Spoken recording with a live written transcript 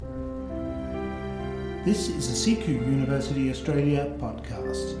This is a CQ University Australia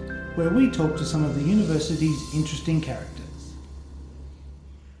podcast, where we talk to some of the university's interesting characters.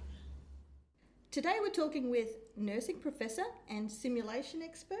 Today we're talking with nursing professor and simulation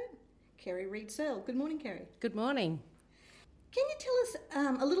expert, Kerry Reid-Searl. Good morning, Kerry. Good morning. Can you tell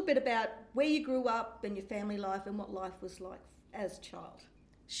us a little bit about where you grew up and your family life and what life was like as a child?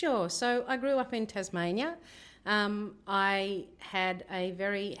 Sure. So I grew up in Tasmania. I had a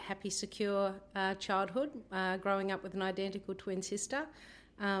very happy, secure childhood, growing up with an identical twin sister,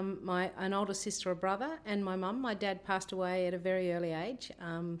 an older sister or brother, and my mum. My dad passed away at a very early age,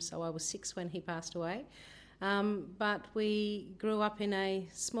 so I was 6 when he passed away. But we grew up in a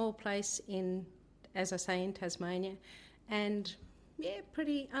small place in Tasmania, and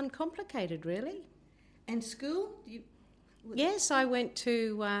pretty uncomplicated, really. And school? Yes, I went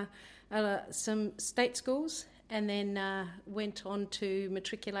to some state schools and then went on to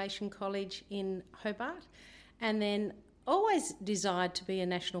matriculation college in Hobart, and then always desired to be a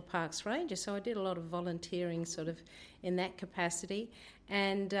national parks ranger, so I did a lot of volunteering sort of in that capacity,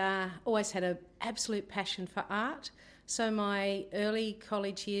 and always had an absolute passion for art. So my early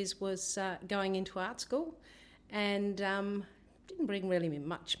college years was going into art school, and didn't bring really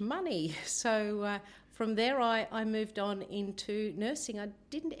much money, so from there I moved on into nursing. I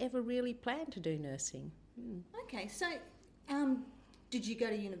didn't ever really plan to do nursing. Okay, so did you go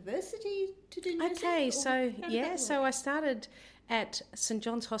to university to do nursing? Okay, so I started at St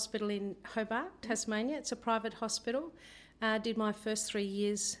John's Hospital in Hobart, Tasmania. It's a private hospital. Did my first 3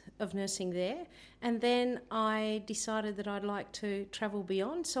 years of nursing there, and then I decided that I'd like to travel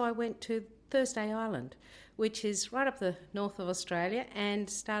beyond, so I went to Thursday Island, which is right up the north of Australia, and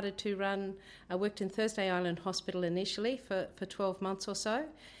started to run. I worked in Thursday Island Hospital initially for 12 months or so,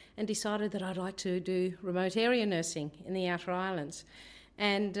 and decided that I'd like to do remote area nursing in the outer islands.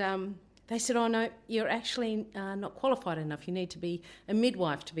 And they said, oh no, you're actually not qualified enough. You need to be a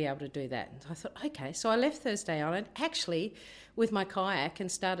midwife to be able to do that. And so I thought, okay. So I left Thursday Island, actually with my kayak, and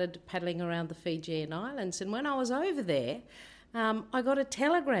started paddling around the Fijian Islands. And when I was over there, I got a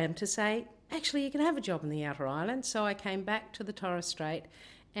telegram to say, actually, you can have a job in the outer islands. So I came back to the Torres Strait,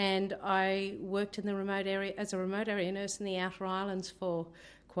 and I worked in the remote area as a remote area nurse in the outer islands for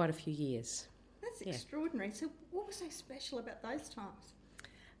quite a few years. That's extraordinary. So what was so special about those times?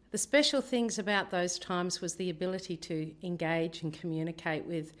 The special things about those times was the ability to engage and communicate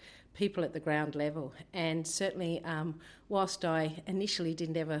with people at the ground level. And certainly, whilst I initially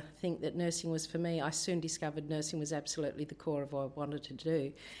didn't ever think that nursing was for me, I soon discovered nursing was absolutely the core of what I wanted to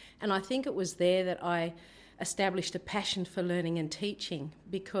do. And I think it was there that I established a passion for learning and teaching,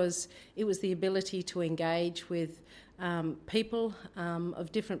 because it was the ability to engage with people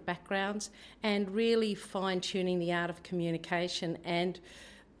of different backgrounds and really fine-tuning the art of communication and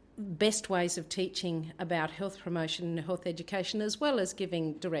best ways of teaching about health promotion and health education, as well as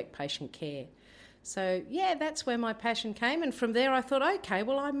giving direct patient care. So, that's where my passion came. And from there I thought, okay,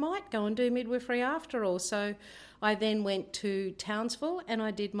 well, I might go and do midwifery after all. So I then went to Townsville and I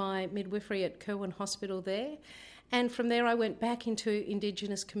did my midwifery at CQUni Hospital there. And from there I went back into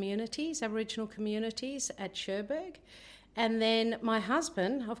Indigenous communities, Aboriginal communities at Cherbourg. And then my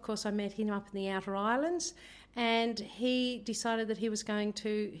husband, of course, I met him up in the outer islands, and he decided that he was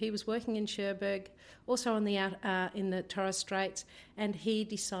working in Cherbourg, also in the Torres Straits, and he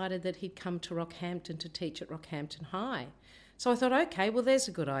decided that he'd come to Rockhampton to teach at Rockhampton High. So I thought, okay, well, there's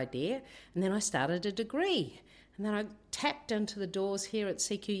a good idea. And then I started a degree. And then I tapped into the doors here at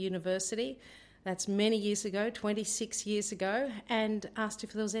CQ University. That's many years ago, 26 years ago, and asked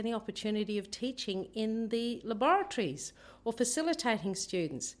if there was any opportunity of teaching in the laboratories or facilitating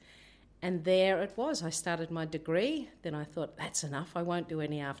students. And there it was. I started my degree. Then I thought, that's enough. I won't do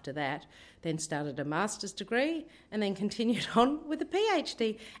any after that. Then started a master's degree and then continued on with a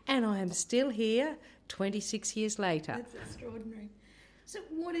PhD. And I am still here 26 years later. That's extraordinary. So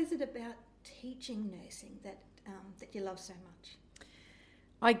what is it about teaching nursing that you love so much?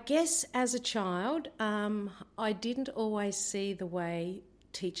 I guess as a child, I didn't always see the way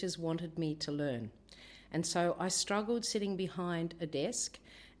teachers wanted me to learn. And so I struggled sitting behind a desk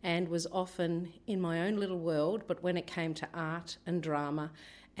and was often in my own little world, but when it came to art and drama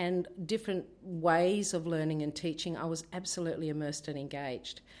and different ways of learning and teaching, I was absolutely immersed and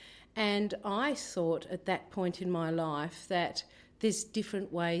engaged. And I thought at that point in my life that there's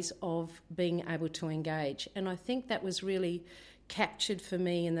different ways of being able to engage. And I think that was really captured for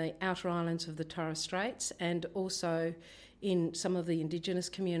me in the outer islands of the Torres Straits and also in some of the Indigenous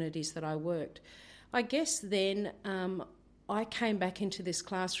communities that I worked. I guess then I came back into this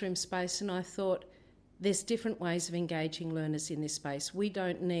classroom space and I thought, there's different ways of engaging learners in this space. We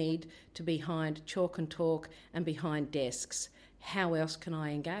don't need to be behind chalk and talk and behind desks. How else can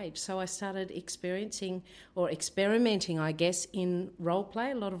I engage? So I started experimenting, I guess, in role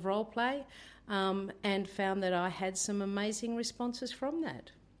play, a lot of role play, and found that I had some amazing responses from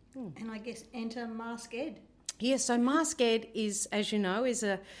that. And I guess enter Mask Ed. Yeah, so Mask Ed is, as you know, is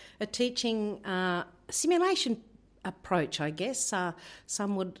a teaching simulation approach, I guess.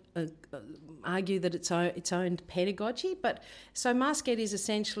 Some would argue that it's own pedagogy, but so Mask Ed is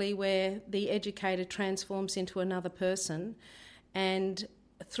essentially where the educator transforms into another person and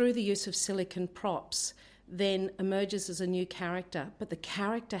through the use of silicon props then emerges as a new character, but the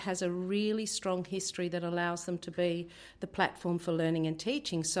character has a really strong history that allows them to be the platform for learning and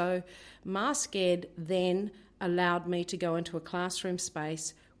teaching. So Mask Ed then allowed me to go into a classroom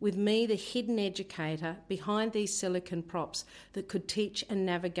space with me, the hidden educator, behind these silicon props that could teach and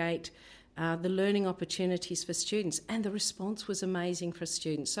navigate the learning opportunities for students, and the response was amazing for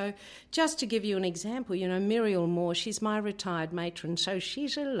students. So just to give you an example, Muriel Moore, she's my retired matron, so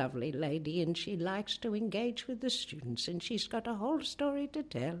she's a lovely lady and she likes to engage with the students and she's got a whole story to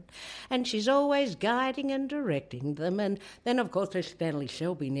tell and she's always guiding and directing them. And then, of course, there's Stanley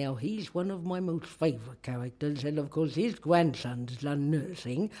Selby now. He's one of my most favourite characters, and, of course, his grandson's done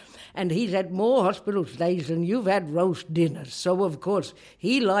nursing and he's had more hospital stays than you've had roast dinners. So, of course,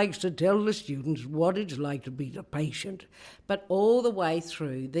 he likes to tell the students what it's like to be the patient. But all the way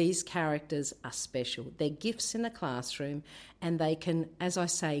through, these characters are special. They're gifts in the classroom, and they can, as I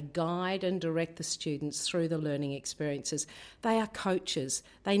say, guide and direct the students through the learning experiences. They are coaches.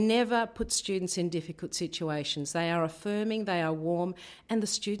 They never put students in difficult situations. They are affirming, they are warm, and the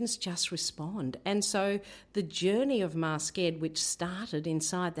students just respond. And so the journey of Mask Ed, which started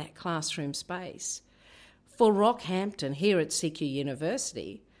inside that classroom space, for Rockhampton here at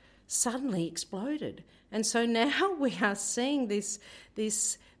CQUni, suddenly exploded. And so now we are seeing this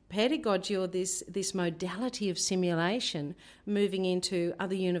pedagogy or this modality of simulation moving into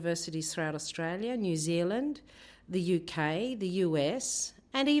other universities throughout Australia, New Zealand, the UK, the US,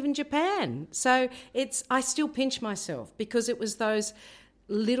 and even Japan. So I still pinch myself because it was those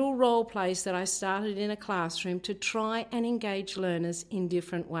little role plays that I started in a classroom to try and engage learners in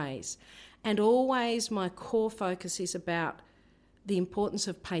different ways. And always my core focus is about the importance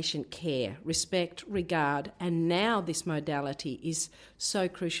of patient care, respect, regard, and now this modality is so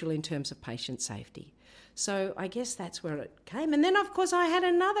crucial in terms of patient safety. So I guess that's where it came. And then, of course, I had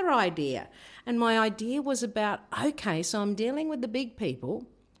another idea. And my idea was about, okay, so I'm dealing with the big people.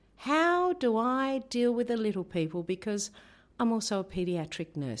 How do I deal with the little people? Because I'm also a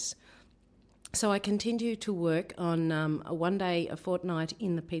paediatric nurse. So I continue to work on one day a fortnight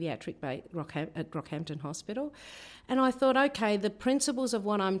in the paediatric bay at Rockhampton Hospital. And I thought, okay, the principles of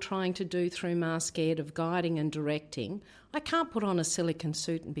what I'm trying to do through Mask Ed of guiding and directing, I can't put on a silicon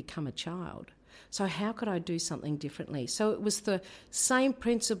suit and become a child. So how could I do something differently? So it was the same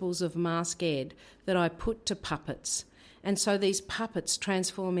principles of Mask Ed that I put to puppets. And so these puppets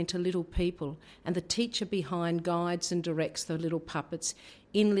transform into little people, and the teacher behind guides and directs the little puppets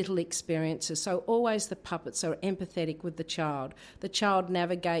in little experiences. So always the puppets are empathetic with the child. The child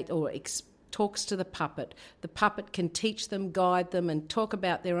navigates or talks to the puppet. The puppet can teach them, guide them, and talk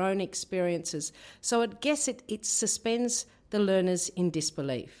about their own experiences. So I guess it suspends the learners in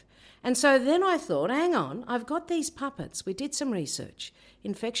disbelief. And so then I thought, hang on, I've got these puppets. We did some research.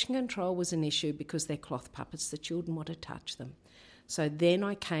 Infection control was an issue because they're cloth puppets. The children want to touch them. So then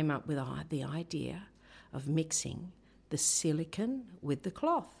I came up with the idea of mixing the silicon with the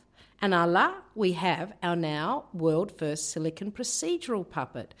cloth. And we have our now world first silicon procedural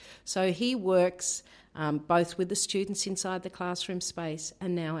puppet. So he works both with the students inside the classroom space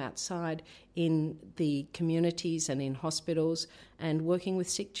and now outside in the communities and in hospitals and working with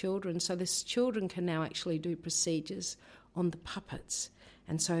sick children. So the children can now actually do procedures on the puppets.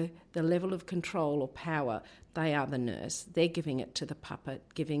 And so the level of control or power, they are the nurse. They're giving it to the puppet,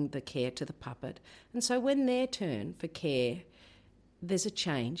 giving the care to the puppet. And so when their turn for care, there's a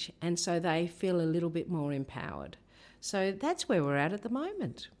change, and so they feel a little bit more empowered. So that's where we're at the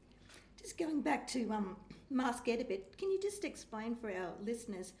moment. Just going back to Mask Ed a bit, can you just explain for our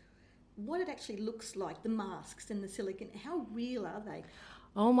listeners what it actually looks like, the masks and the silicon? How real are they?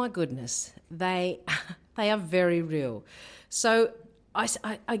 Oh my goodness, they are very real. So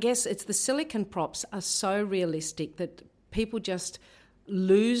I guess it's the silicon props are so realistic that people just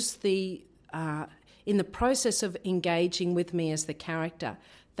lose in the process of engaging with me as the character,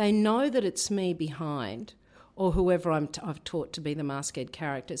 they know that it's me behind or whoever I've taught to be the Mask Ed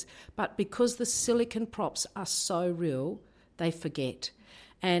characters, but because the silicon props are so real, they forget.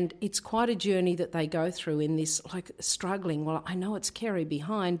 And it's quite a journey that they go through in this, like, struggling. Well, I know it's Kerry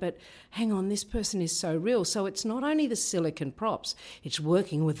behind, but hang on, this person is so real. So it's not only the silicon props, it's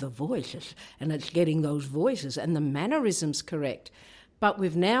working with the voices, and it's getting those voices and the mannerisms correct. But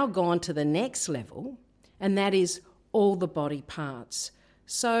we've now gone to the next level, and that is all the body parts.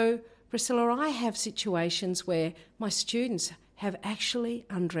 So, Priscilla, I have situations where my students have actually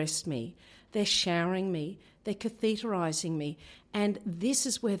undressed me. They're showering me, they're catheterising me, and this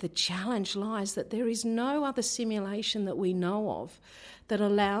is where the challenge lies, that there is no other simulation that we know of that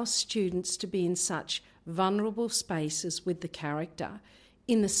allows students to be in such vulnerable spaces with the character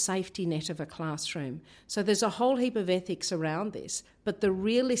in the safety net of a classroom. So there's a whole heap of ethics around this, but the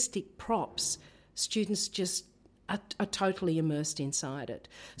realistic props, students just are totally immersed inside it.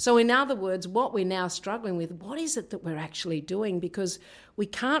 So in other words, what we're now struggling with, what is it that we're actually doing? Because we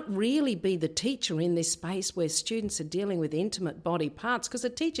can't really be the teacher in this space where students are dealing with intimate body parts, because a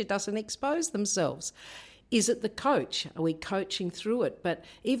teacher doesn't expose themselves. Is it the coach? Are we coaching through it? But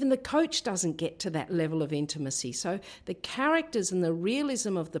even the coach doesn't get to that level of intimacy. So the characters and the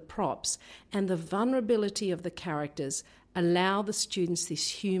realism of the props and the vulnerability of the characters allow the students this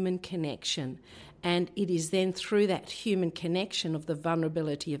human connection. And it is then through that human connection of the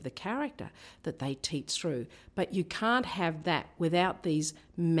vulnerability of the character that they teach through. But you can't have that without these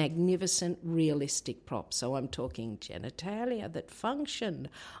magnificent realistic props. So I'm talking genitalia that function,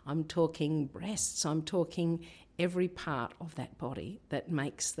 I'm talking breasts, I'm talking every part of that body that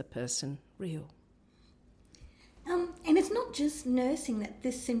makes the person real. And it's not just nursing that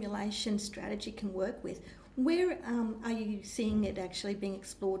this simulation strategy can work with. Where are you seeing it actually being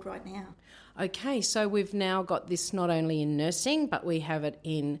explored right now? Okay, so we've now got this not only in nursing, but we have it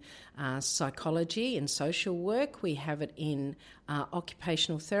in psychology and social work. We have it in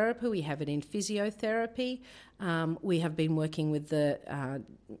occupational therapy. We have it in physiotherapy. We have been working with the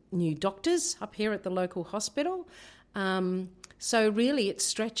new doctors up here at the local hospital. So really it's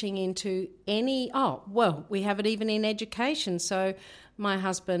stretching into we have it even in education. So my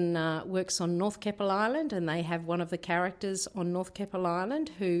husband works on North Keppel Island, and they have one of the characters on North Keppel Island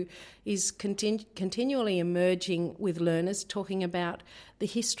who is continually emerging with learners, talking about the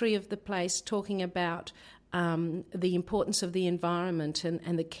history of the place, talking about the importance of the environment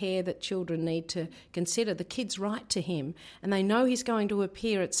and the care that children need to consider. The kids write to him, and they know he's going to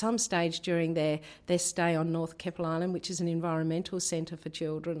appear at some stage during their stay on North Keppel Island, which is an environmental centre for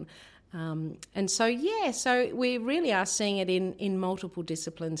children. So we really are seeing it in multiple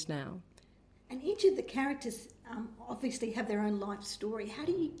disciplines now. And each of the characters obviously have their own life story. How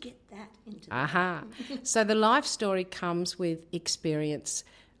do you get that into Aha. So the life story comes with experience.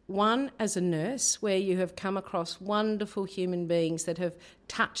 One, as a nurse, where you have come across wonderful human beings that have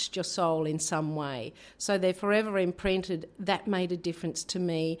touched your soul in some way. So they're forever imprinted. That made a difference to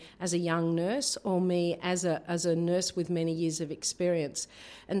me as a young nurse, or me as a nurse with many years of experience.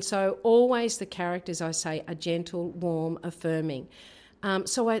 And so always the characters, I say, are gentle, warm, affirming.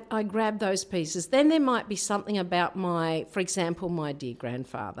 So I grab those pieces. Then there might be something about for example, my dear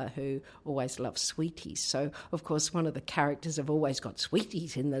grandfather, who always loved sweeties. So, of course, one of the characters have always got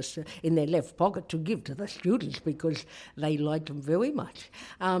sweeties in their left pocket to give to the students because they liked them very much.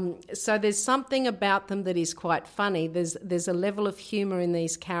 So there's something about them that is quite funny. There's a level of humour in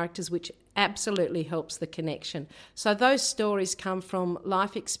these characters which absolutely helps the connection. So those stories come from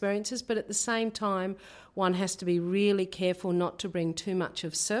life experiences, but at the same time, one has to be really careful not to bring too much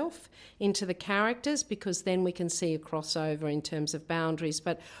of self into the characters, because then we can see a crossover in terms of boundaries.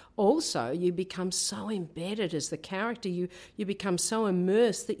 But also you become so embedded as the character, you become so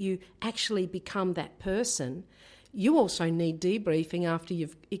immersed that you actually become that person. You also need debriefing after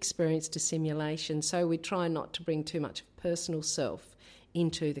you've experienced a simulation, so we try not to bring too much personal self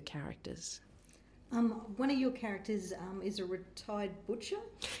into the characters. One of your characters is a retired butcher?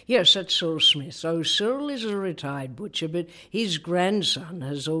 Yes, that's Cyril Smith. So Cyril is a retired butcher, but his grandson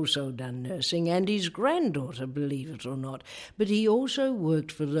has also done nursing, and his granddaughter, believe it or not. But he also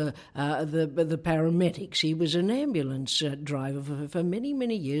worked for the paramedics. He was an ambulance driver for many,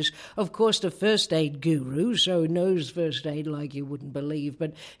 many years. Of course, the first aid guru, so knows first aid like you wouldn't believe.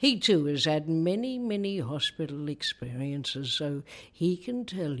 But he too has had many, many hospital experiences, so he can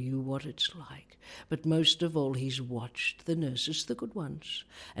tell you what it's like. But most of all, he's watched the nurses, the good ones,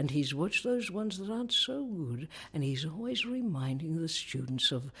 and he's watched those ones that aren't so good, and he's always reminding the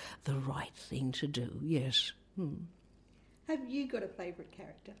students of the right thing to do. Yes. Have you got a favourite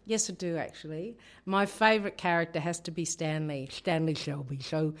character? Yes, I do, actually. My favourite character has to be Stanley Shelby.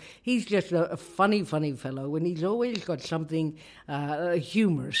 So he's just a funny fellow, and he's always got something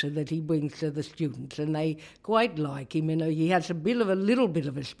humorous that he brings to the students, and they quite like him. You know, he has a little bit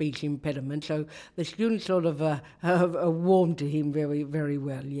of a speech impediment, so the students sort of are warm to him very, very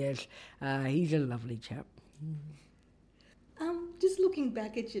well, yes. He's a lovely chap. Just looking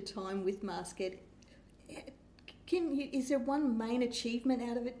back at your time with Masked, is there one main achievement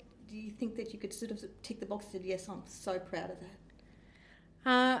out of it? Do you think that you could sort of tick the box and say, yes, I'm so proud of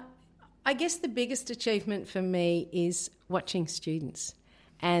that? I guess the biggest achievement for me is watching students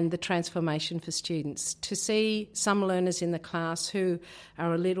and the transformation for students. To see some learners in the class who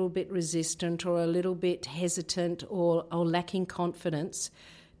are a little bit resistant or a little bit hesitant or lacking confidence,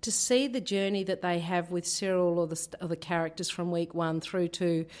 to see the journey that they have with Cyril or the characters from week 1 through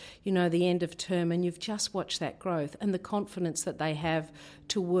to, the end of term, and you've just watched that growth and the confidence that they have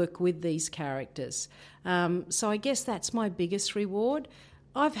to work with these characters. So I guess that's my biggest reward.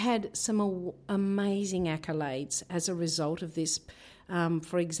 I've had some amazing accolades as a result of this.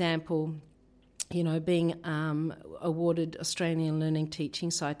 For example, being awarded Australian Learning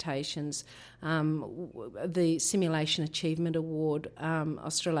Teaching Citations, the Simulation Achievement Award,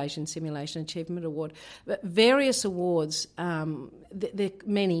 Australasian Simulation Achievement Award, various awards, there are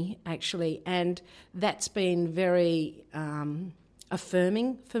many actually, and that's been very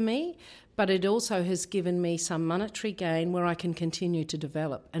affirming for me, but it also has given me some monetary gain where I can continue to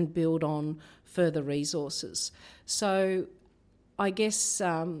develop and build on further resources. So I guess,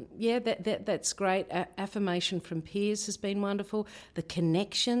 that's great. Affirmation from peers has been wonderful. The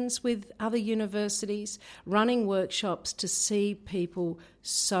connections with other universities, running workshops to see people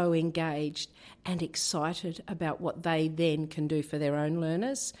so engaged and excited about what they then can do for their own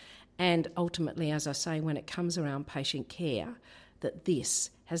learners. And ultimately, as I say, when it comes around patient care, that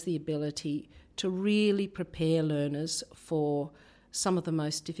this has the ability to really prepare learners for some of the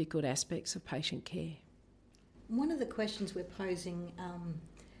most difficult aspects of patient care. One of the questions we're posing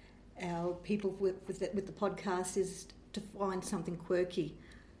our people with the podcast is to find something quirky.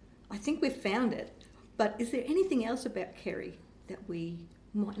 I think we've found it, but is there anything else about Kerry that we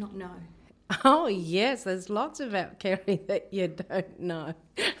might not know? Oh, yes, there's lots about Kerry that you don't know.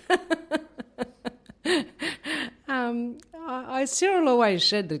 Cyril always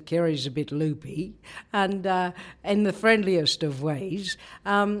said that Kerry's a bit loopy, and in the friendliest of ways.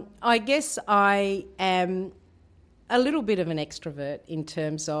 I guess I am a little bit of an extrovert in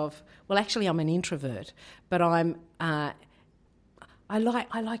terms of, well, actually I'm an introvert, but I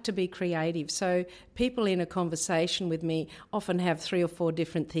like to be creative. So people in a conversation with me often have 3 or 4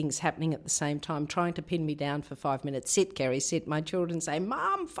 different things happening at the same time, trying to pin me down for 5 minutes. Sit, Kerry, sit. My children say,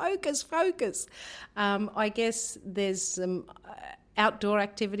 Mum, focus. I guess there's some outdoor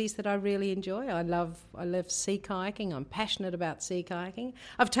activities that I really enjoy. I love sea kayaking. I'm passionate about sea kayaking.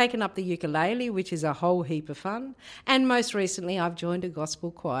 I've taken up the ukulele, which is a whole heap of fun. And most recently, I've joined a gospel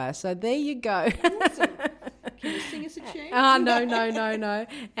choir. So there you go. Awesome. Can you sing us a tune? No.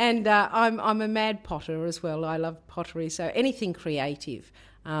 And I'm a mad potter as well. I love pottery, so anything creative.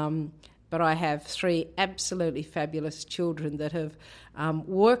 But I have 3 absolutely fabulous children that have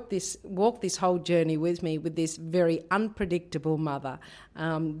walked this whole journey with me, with this very unpredictable mother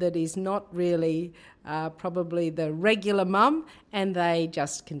that is not really probably the regular mum, and they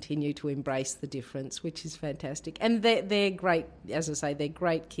just continue to embrace the difference, which is fantastic. And they're great, as I say, they're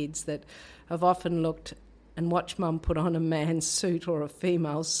great kids that have often looked and watched mum put on a man's suit or a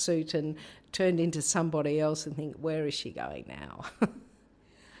female suit and turned into somebody else and think, where is she going now?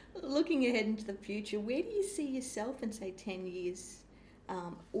 Looking ahead into the future, where do you see yourself in, say, 10 years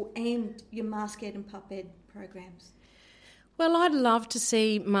and your Masked and Pup Ed programs? Well, I'd love to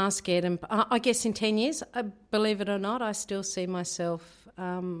see Masked and I guess in 10 years, believe it or not, I still see myself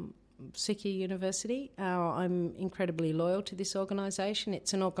CQUi University. I'm incredibly loyal to this organisation.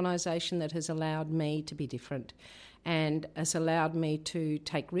 It's an organisation that has allowed me to be different and has allowed me to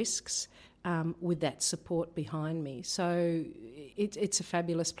take risks with that support behind me. So it's a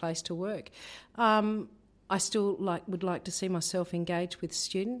fabulous place to work. I still would like to see myself engage with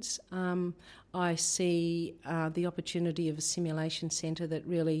students. I see the opportunity of a simulation centre that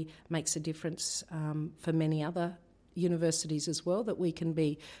really makes a difference for many other universities as well, that we can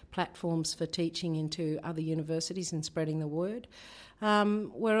be platforms for teaching into other universities and spreading the word.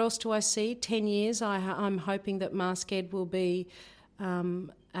 Where else do I see? 10 years, I'm hoping that Masked will be an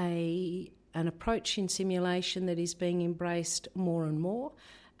approach in simulation that is being embraced more and more.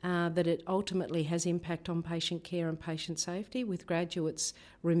 that it ultimately has impact on patient care and patient safety, with graduates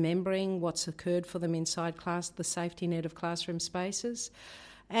remembering what's occurred for them inside class, the safety net of classroom spaces.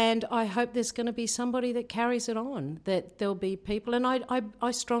 And I hope there's going to be somebody that carries it on, that there'll be people, and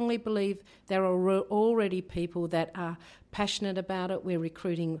I strongly believe there are already people that are passionate about it. We're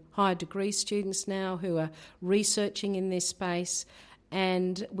recruiting higher degree students now who are researching in this space,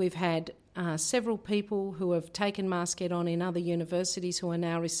 and we've had several people who have taken MaskEd on in other universities who are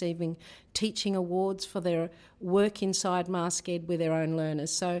now receiving teaching awards for their work inside MaskEd with their own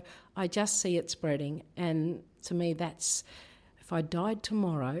learners. So I just see it spreading, and to me that's... If I died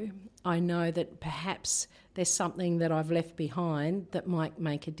tomorrow, I know that perhaps there's something that I've left behind that might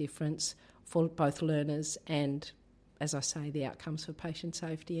make a difference for both learners and, as I say, the outcomes for patient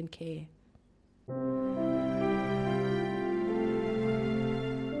safety and care.